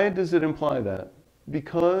 Why does it imply that?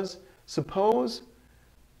 Because suppose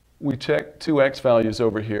we check two x values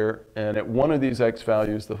over here, and at one of these x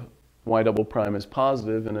values the y double prime is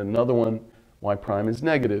positive, and another one y prime is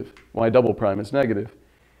negative. Y double prime is negative.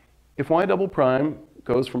 If y double prime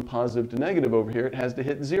goes from positive to negative over here, it has to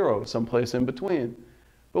hit 0 someplace in between.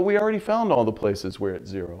 But we already found all the places where it's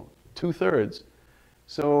 0, 2/3.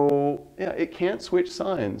 So yeah, it can't switch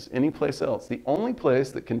signs anyplace else. The only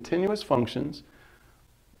place that continuous functions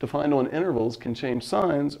defined on intervals can change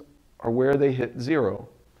signs are where they hit 0.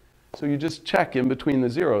 So you just check in between the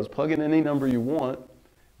zeros, plug in any number you want,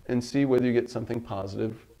 and see whether you get something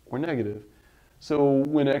positive or negative. So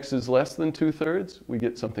when x is less than 2/3, we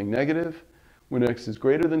get something negative. When x is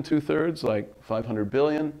greater than 2/3, like 500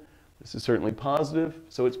 billion, this is certainly positive.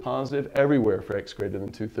 So it's positive everywhere for x greater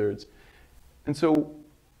than 2/3. And so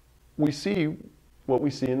we see what we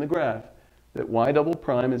see in the graph, that y double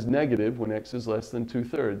prime is negative when x is less than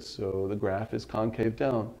 2/3. So the graph is concave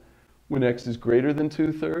down. When x is greater than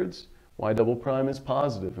 2/3, y double prime is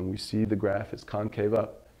positive, and we see the graph is concave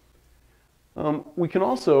up. We can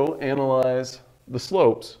also analyze the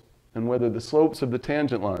slopes and whether the slopes of the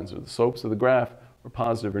tangent lines or the slopes of the graph are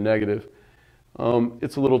positive or negative.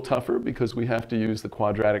 It's a little tougher because we have to use the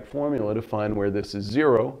quadratic formula to find where this is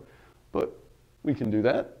 0, but we can do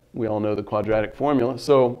that. We all know the quadratic formula.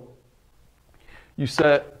 So you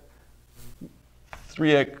set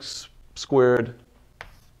 3x squared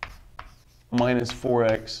minus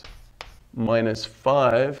 4x minus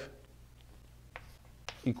 5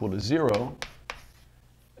 equal to 0,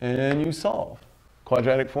 and you solve.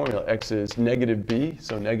 Quadratic formula, x is negative b,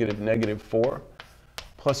 so negative 4,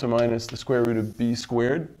 plus or minus the square root of b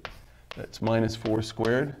squared, that's minus 4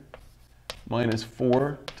 squared, minus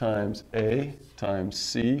 4 times a times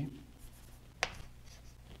c,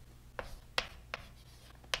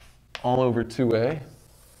 all over 2a,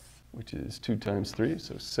 which is 2 times 3,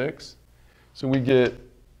 so 6. So we get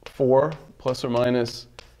 4 plus or minus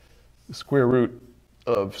the square root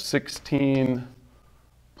of 16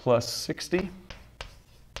 plus 60,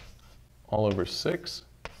 all over 6.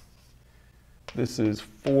 This is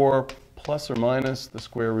 4 plus or minus the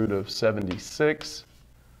square root of 76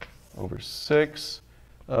 over 6.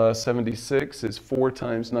 76 is 4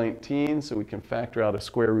 times 19, so we can factor out a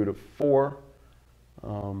square root of 4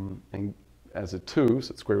 and as a 2,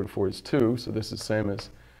 so the square root of 4 is 2, so this is the same as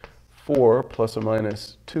 4 plus or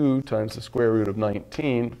minus 2 times the square root of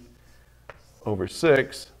 19 over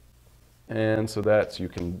 6, and so that's, you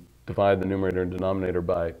can divide the numerator and denominator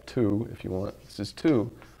by 2 if you want. This is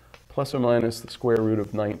 2 plus or minus the square root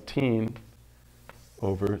of 19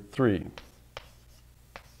 over 3.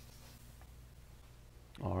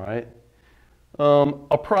 All right.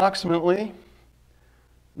 Approximately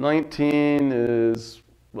 19 is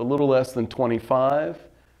a little less than 25.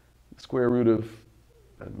 square root of,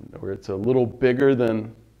 where it's a little bigger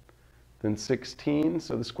than 16,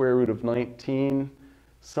 so the square root of 19,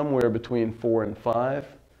 somewhere between 4 and 5.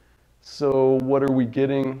 So what are we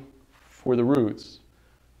getting for the roots?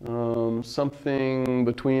 Something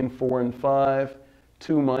between 4 and 5.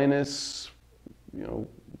 2 minus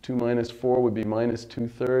 4 would be minus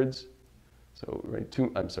 2/3. So, right,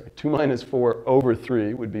 2 minus 4 over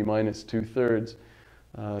 3 would be minus 2/3.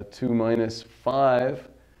 2 minus 5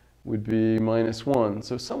 would be minus 1.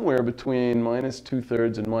 So somewhere between minus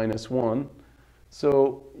 2/3 and minus 1.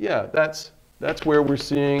 So yeah, that's where we're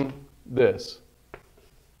seeing this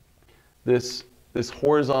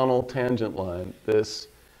horizontal tangent line, this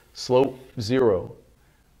slope 0.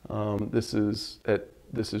 This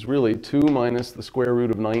is really 2 minus the square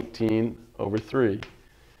root of 19 over 3.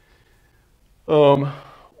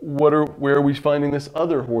 Where are we finding this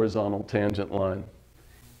other horizontal tangent line?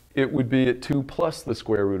 It would be at 2 plus the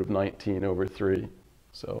square root of 19 over 3.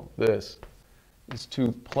 So this is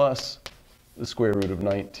 2 plus the square root of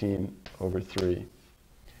 19 over 3.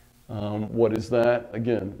 What is that?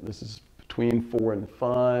 Again, this is between 4 and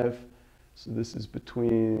 5. So this is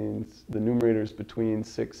between, the numerator is between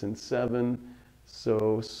 6 and 7.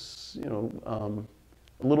 So, a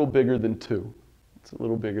little bigger than 2. It's a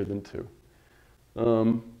little bigger than 2.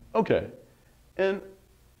 Okay. And,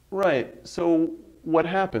 right, so what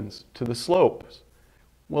happens to the slopes?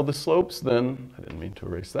 Well, the slopes then, I didn't mean to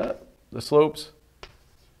erase that. The slopes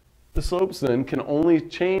then can only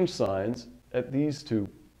change signs at these two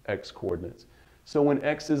x coordinates. So when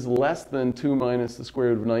x is less than 2 minus the square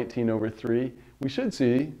root of 19 over 3, we should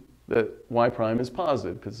see that y prime is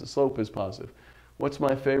positive because the slope is positive. What's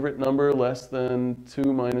my favorite number less than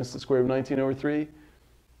 2 minus the square root of 19 over 3?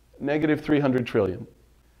 Negative 300 trillion.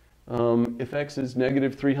 If x is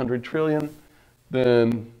negative 300 trillion,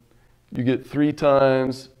 then you get 3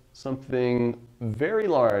 times something very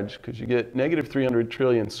large, because you get negative 300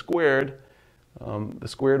 trillion squared. The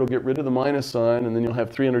squared will get rid of the minus sign, and then you'll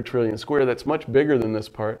have 300 trillion squared. That's much bigger than this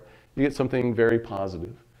part. You get something very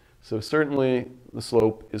positive. So certainly the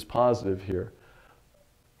slope is positive here.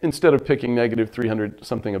 Instead of picking negative 300,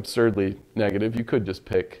 something absurdly negative, you could just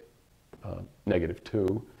pick negative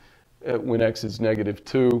 2. When x is negative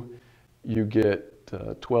 2, you get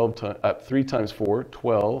 3 times 4,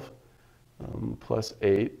 12, plus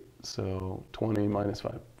 8, so 20 minus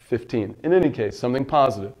 5, 15. In any case, something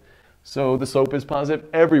positive. So the slope is positive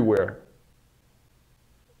everywhere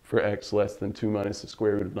for x less than 2 minus the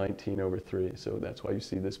square root of 19 over 3. So that's why you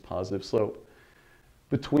see this positive slope.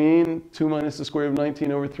 Between 2 minus the square root of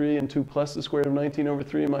 19 over 3 and 2 plus the square root of 19 over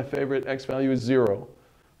 3, my favorite x value is 0.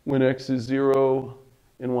 When x is 0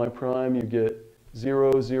 in y prime, you get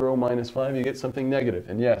 0, 0 minus 5, you get something negative.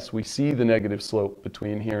 And yes, we see the negative slope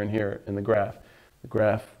between here and here in the graph. The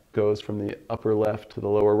graph goes from the upper left to the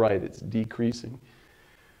lower right. It's decreasing.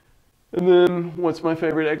 And then, what's my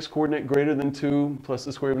favorite x coordinate greater than 2 plus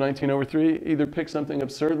the square root of 19 over 3? Either pick something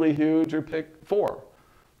absurdly huge or pick 4.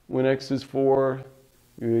 When x is 4,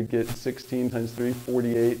 you would get 16 times 3,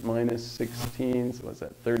 48 minus 16. So what's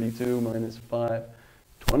that? 32 minus 5,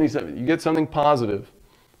 27. You get something positive.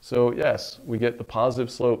 So yes, we get the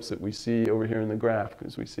positive slopes that we see over here in the graph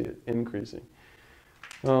because we see it increasing.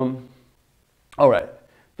 All right,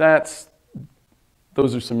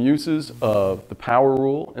 those are some uses of the power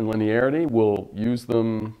rule and linearity. We'll use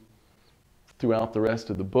them throughout the rest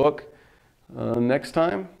of the book. Next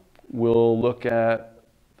time, we'll look at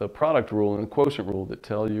the product rule and the quotient rule that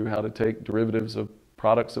tell you how to take derivatives of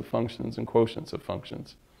products of functions and quotients of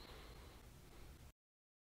functions.